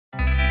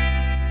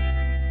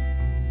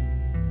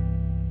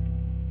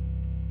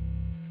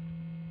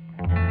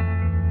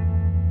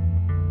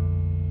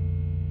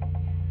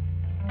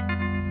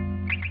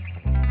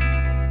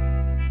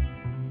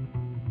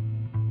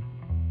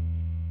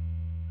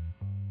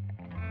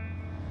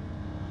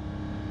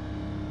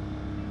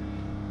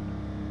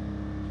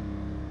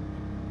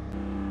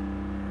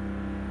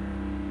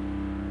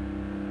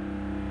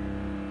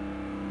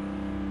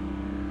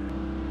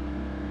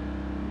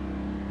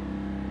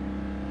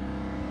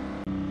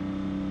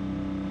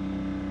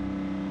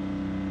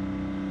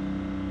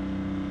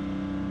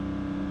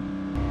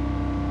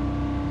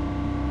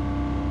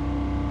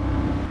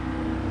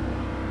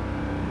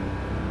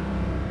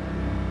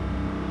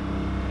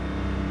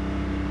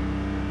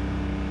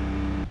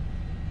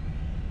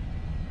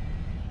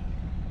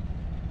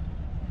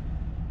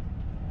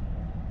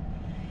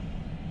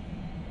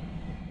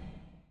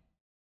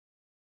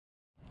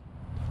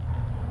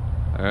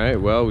All right,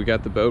 well, we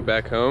got the boat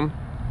back home.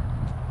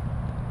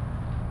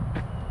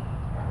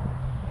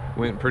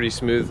 Went pretty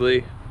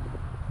smoothly.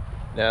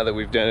 Now that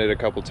we've done it a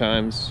couple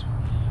times,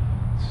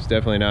 it's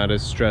definitely not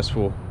as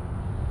stressful.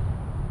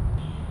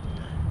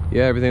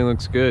 Yeah, everything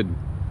looks good.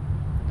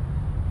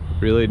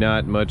 Really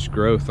not much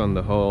growth on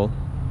the hull.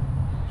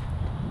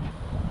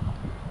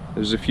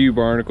 There's a few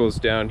barnacles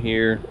down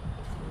here.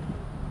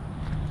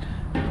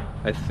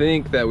 I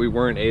think that we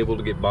weren't able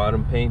to get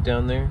bottom paint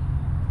down there.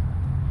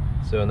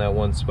 So in that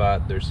one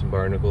spot, there's some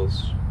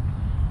barnacles.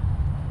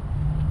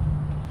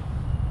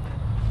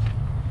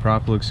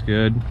 Prop looks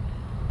good.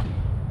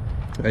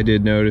 I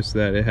did notice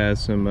that it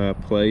has some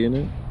play in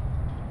it.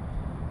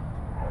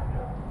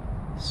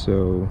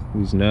 So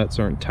these nuts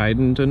aren't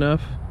tightened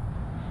enough.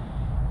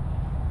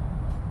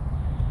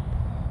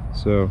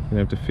 So I'm gonna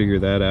have to figure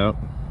that out.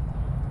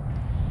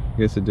 I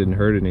guess it didn't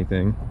hurt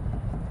anything.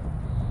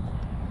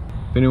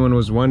 If anyone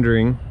was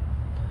wondering,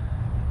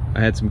 I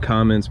had some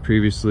comments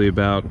previously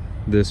about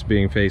this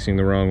being facing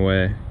the wrong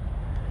way,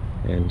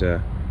 and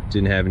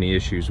didn't have any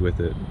issues with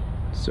it.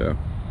 So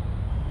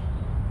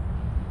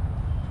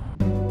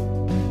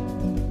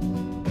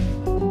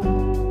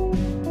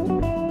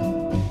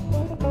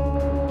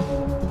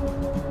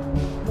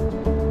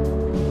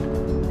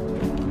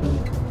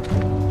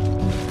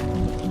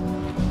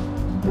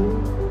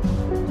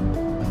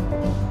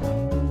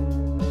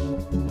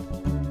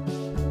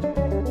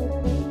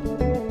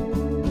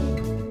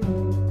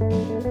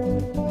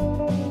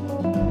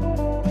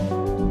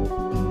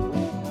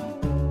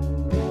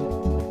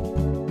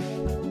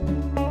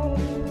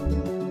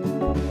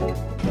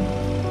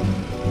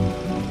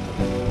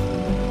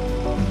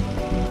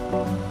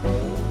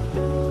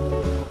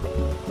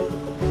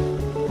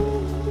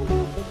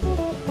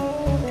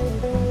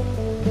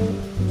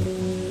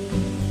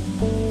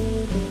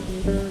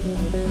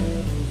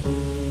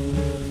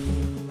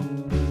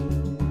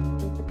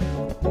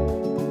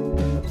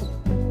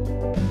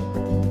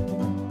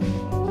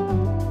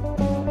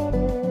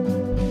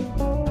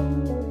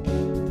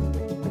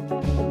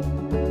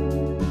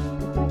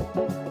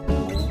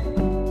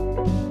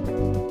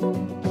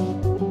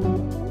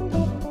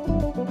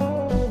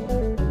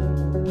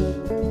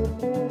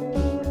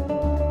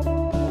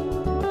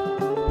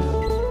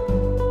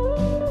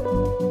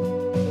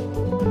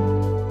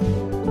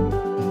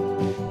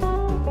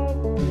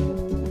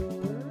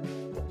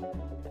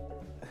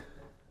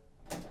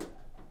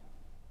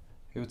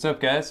what's up,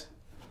 guys?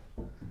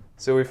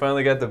 So we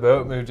finally got the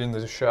boat moved into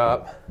the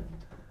shop.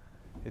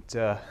 It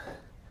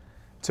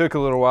took a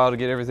little while to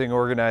get everything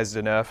organized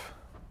enough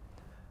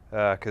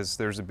because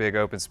there's a big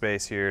open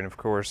space here, and of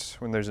course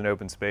when there's an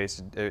open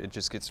space it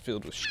just gets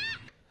filled with shit.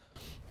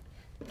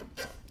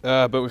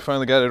 But we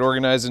finally got it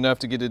organized enough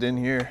to get it in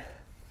here,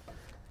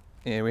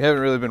 and we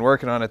haven't really been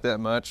working on it that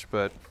much,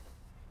 but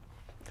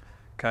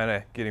kind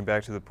of getting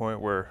back to the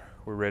point where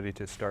we're ready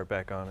to start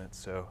back on it,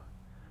 so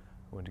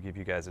I wanted to give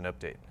you guys an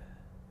update.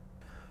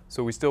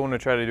 So we still want to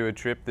try to do a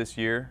trip this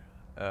year,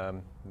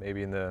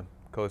 maybe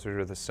closer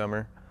to the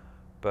summer.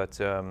 But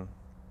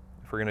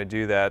if we're going to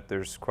do that,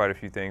 there's quite a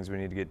few things we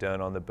need to get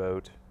done on the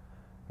boat.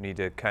 We need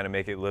to kind of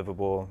make it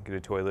livable, get a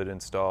toilet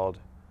installed,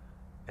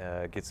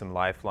 get some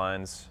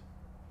lifelines.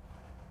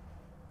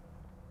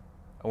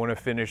 I want to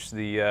finish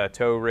the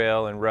tow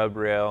rail and rub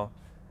rail,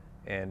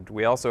 and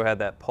we also had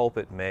that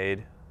pulpit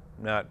made.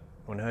 I'm not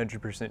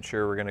 100%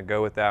 sure we're going to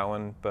go with that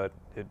one, but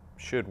it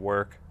should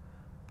work.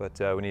 But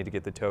we need to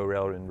get the tow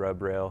rail and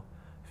rub rail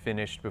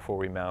finished before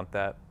we mount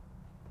that.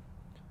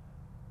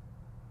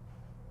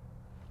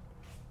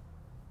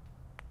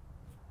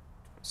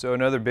 So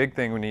another big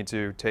thing we need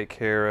to take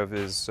care of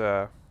is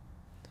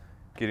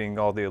getting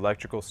all the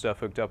electrical stuff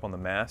hooked up on the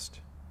mast.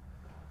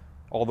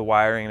 All the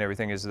wiring and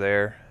everything is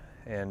there,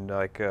 and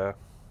like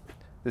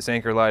this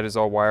anchor light is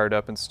all wired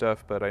up and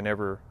stuff, but I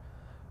never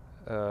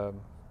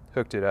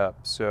hooked it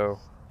up. So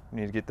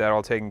we need to get that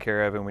all taken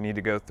care of, and we need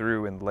to go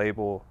through and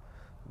label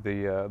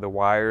the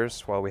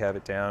wires while we have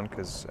it down,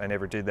 because I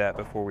never did that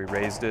before we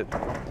raised it.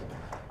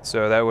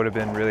 So that would have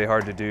been really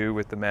hard to do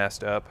with the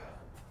mast up.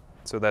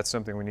 So that's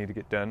something we need to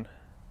get done.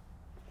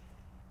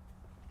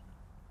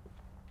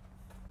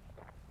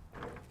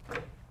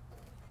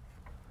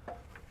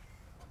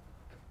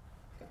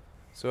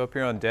 So up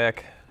here on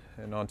deck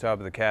and on top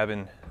of the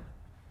cabin,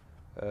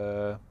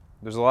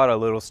 there's a lot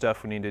of little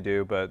stuff we need to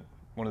do, but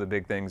one of the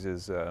big things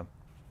is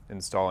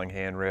installing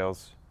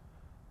handrails.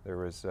 There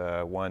was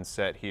one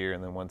set here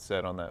and then one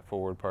set on that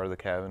forward part of the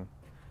cabin.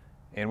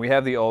 And we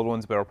have the old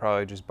ones, but I'll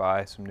probably just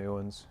buy some new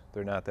ones.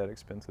 They're not that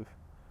expensive.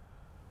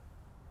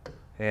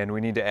 And we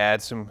need to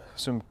add some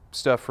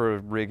stuff for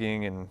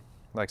rigging and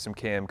like some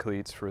cam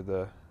cleats for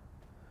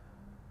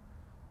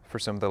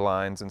some of the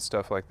lines and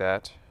stuff like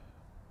that.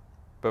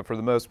 But for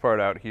the most part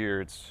out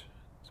here, it's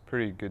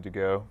pretty good to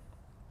go.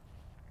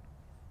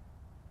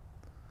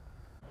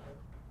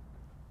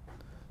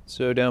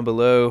 So down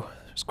below,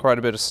 there's quite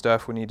a bit of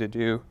stuff we need to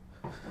do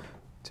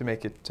to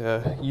make it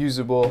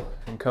usable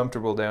and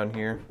comfortable down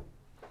here.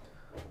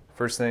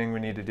 First thing we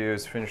need to do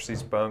is finish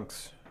these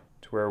bunks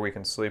to where we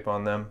can sleep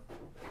on them.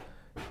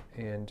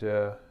 And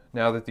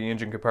now that the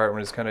engine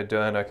compartment is kind of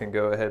done, I can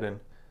go ahead and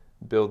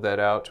build that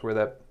out to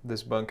where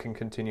this bunk can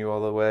continue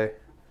all the way.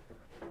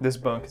 This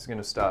bunk is going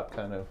to stop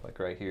kind of like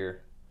right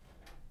here,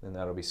 and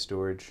that'll be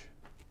storage.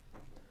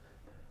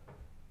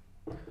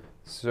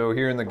 So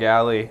here in the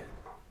galley,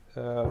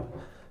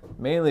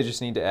 mainly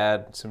just need to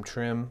add some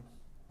trim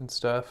and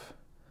stuff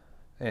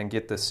and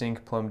get the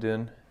sink plumbed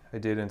in. I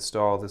did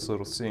install this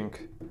little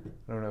sink.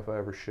 I don't know if I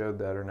ever showed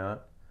that or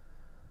not.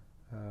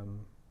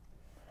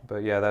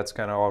 But yeah, that's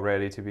kind of all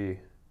ready to be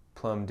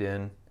plumbed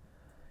in.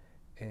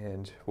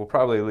 And we'll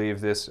probably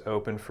leave this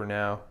open for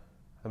now.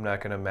 I'm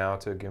not going to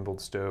mount a gimbaled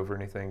stove or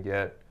anything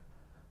yet.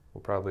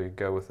 We'll probably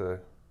go with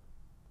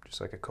just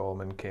like a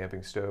Coleman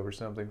camping stove or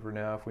something for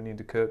now if we need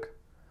to cook.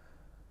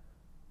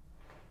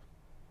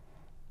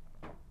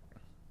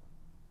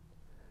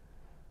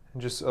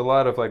 And just a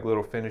lot of like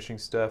little finishing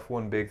stuff.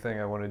 One big thing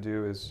I want to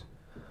do is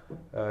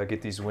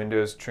get these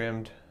windows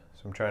trimmed.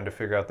 So I'm trying to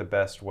figure out the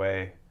best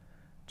way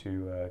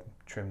to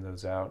trim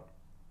those out.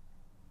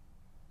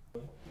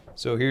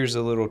 So here's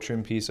a little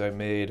trim piece I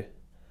made.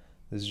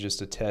 This is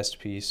just a test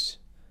piece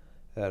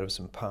out of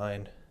some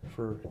pine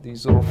for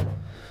these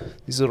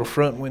little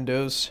front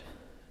windows.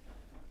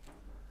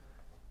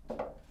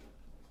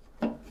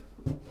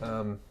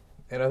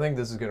 And I think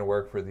this is going to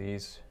work for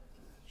these.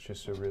 It's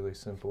just a really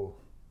simple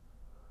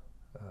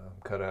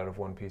cut out of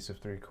one piece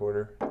of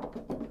 3/4.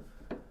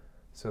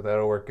 So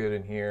that'll work good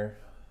in here.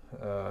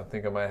 I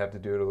think I might have to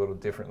do it a little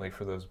differently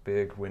for those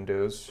big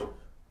windows.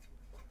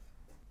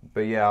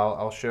 But yeah,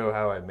 I'll show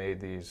how I made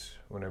these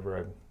whenever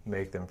I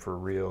make them for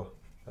real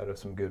out of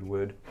some good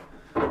wood.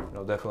 And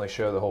I'll definitely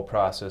show the whole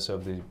process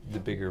of the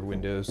bigger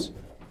windows.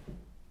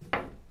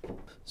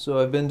 So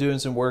I've been doing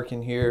some work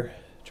in here,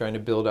 trying to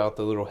build out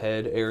the little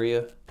head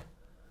area.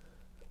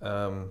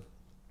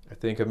 I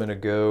think I'm gonna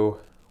go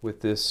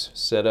with this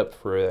setup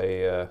for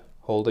a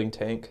holding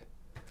tank.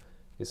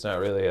 It's not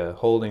really a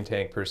holding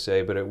tank per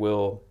se, but it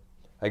will.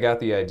 I got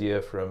the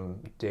idea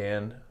from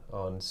Dan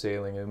on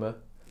Sailing Uma.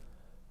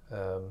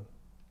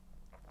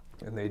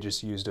 And they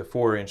just used a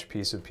 4-inch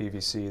piece of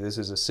PVC. This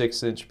is a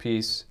 6-inch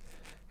piece,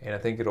 and I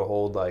think it'll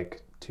hold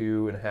like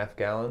 2.5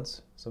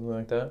 gallons, something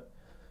like that.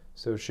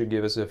 So it should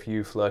give us a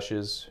few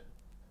flushes,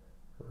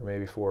 or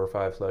maybe 4 or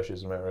 5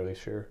 flushes, I'm not really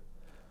sure.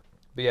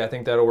 But yeah, I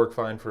think that'll work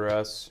fine for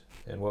us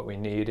and what we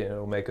need, and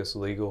it'll make us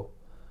legal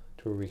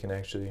to where we can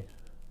actually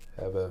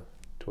have a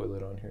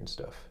toilet on here and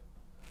stuff.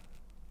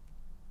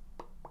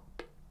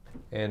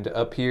 And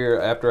up here,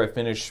 after I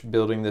finish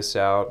building this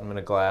out, I'm going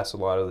to glass a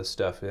lot of this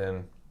stuff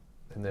in,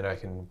 and then I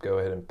can go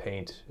ahead and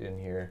paint in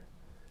here.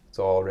 It's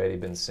already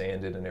been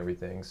sanded and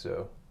everything,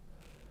 so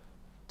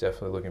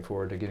definitely looking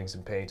forward to getting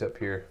some paint up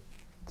here.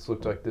 It's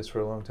looked like this for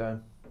a long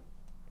time.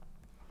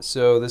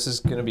 So this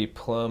is going to be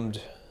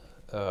plumbed.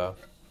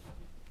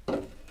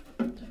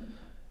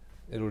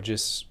 It'll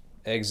just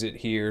exit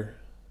here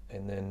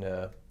and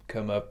then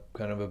come up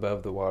kind of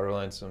above the water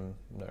line, so I'm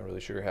not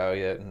really sure how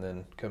yet, and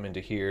then come into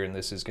here, and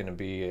this is going to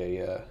be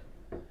a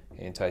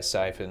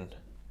anti-siphon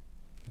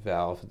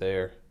valve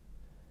there.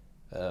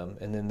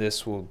 And then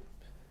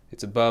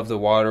it's above the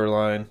water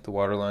line. The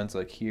water line's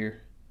like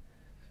here,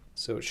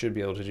 so it should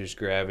be able to just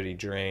gravity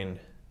drain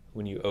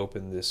when you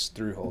open this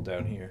through hole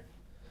down here.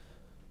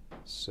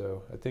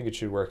 So I think it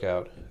should work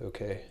out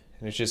okay.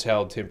 And it's just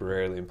held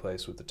temporarily in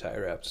place with the tie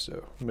wraps,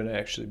 so I'm going to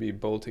actually be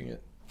bolting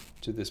it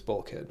to this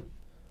bulkhead.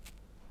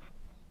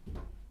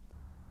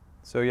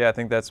 So yeah, I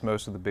think that's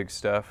most of the big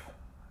stuff.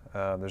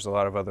 There's a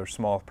lot of other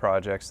small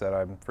projects that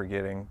I'm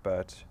forgetting,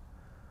 but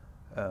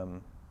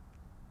I'm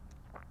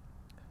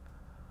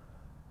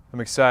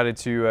excited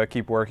to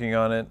keep working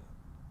on it.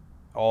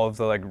 All of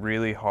the like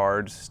really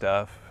hard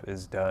stuff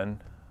is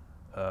done,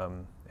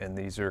 and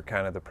these are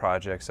kind of the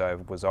projects I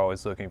was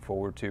always looking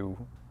forward to,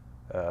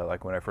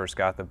 like when I first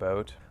got the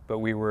boat, but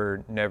we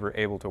were never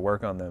able to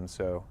work on them,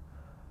 so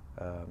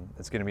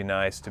it's going to be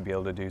nice to be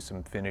able to do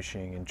some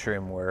finishing and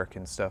trim work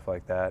and stuff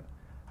like that,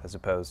 as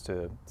opposed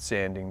to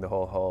sanding the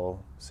whole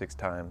hull 6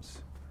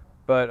 times.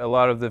 But a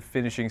lot of the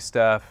finishing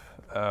stuff,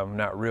 I'm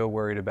not real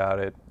worried about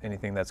it.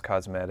 Anything that's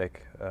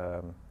cosmetic,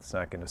 it's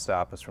not going to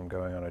stop us from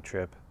going on a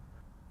trip.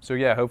 So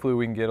yeah, hopefully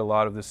we can get a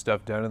lot of this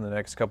stuff done in the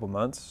next couple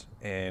months,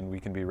 and we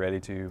can be ready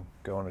to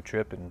go on a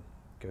trip and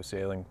go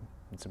sailing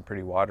in some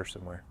pretty water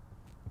somewhere.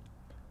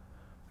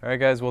 Alright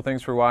guys, well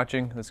thanks for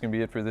watching. That's going to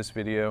be it for this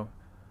video.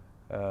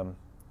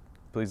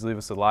 Please leave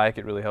us a like,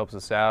 it really helps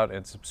us out,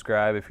 and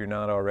subscribe if you're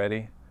not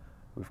already.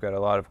 We've got a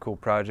lot of cool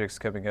projects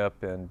coming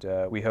up, and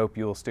we hope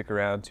you'll stick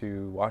around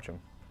to watch them.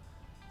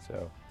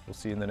 So we'll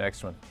see you in the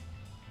next one.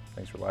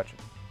 Thanks for watching.